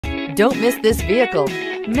Don't miss this vehicle.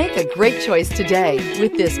 Make a great choice today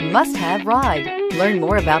with this must-have ride. Learn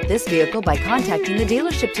more about this vehicle by contacting the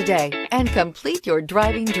dealership today and complete your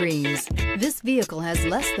driving dreams. This vehicle has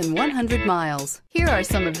less than 100 miles. Here are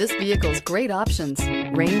some of this vehicle's great options: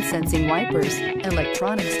 rain-sensing wipers,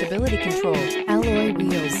 electronic stability control, alloy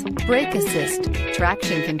wheels, brake assist,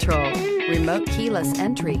 traction control, remote keyless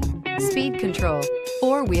entry, speed control,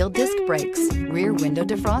 four-wheel disc brakes, rear window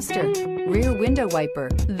defroster, rear window wiper.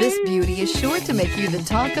 This beauty is sure to make you the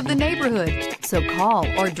talk of the neighborhood. So call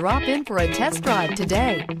or drop in for a test drive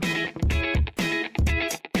today.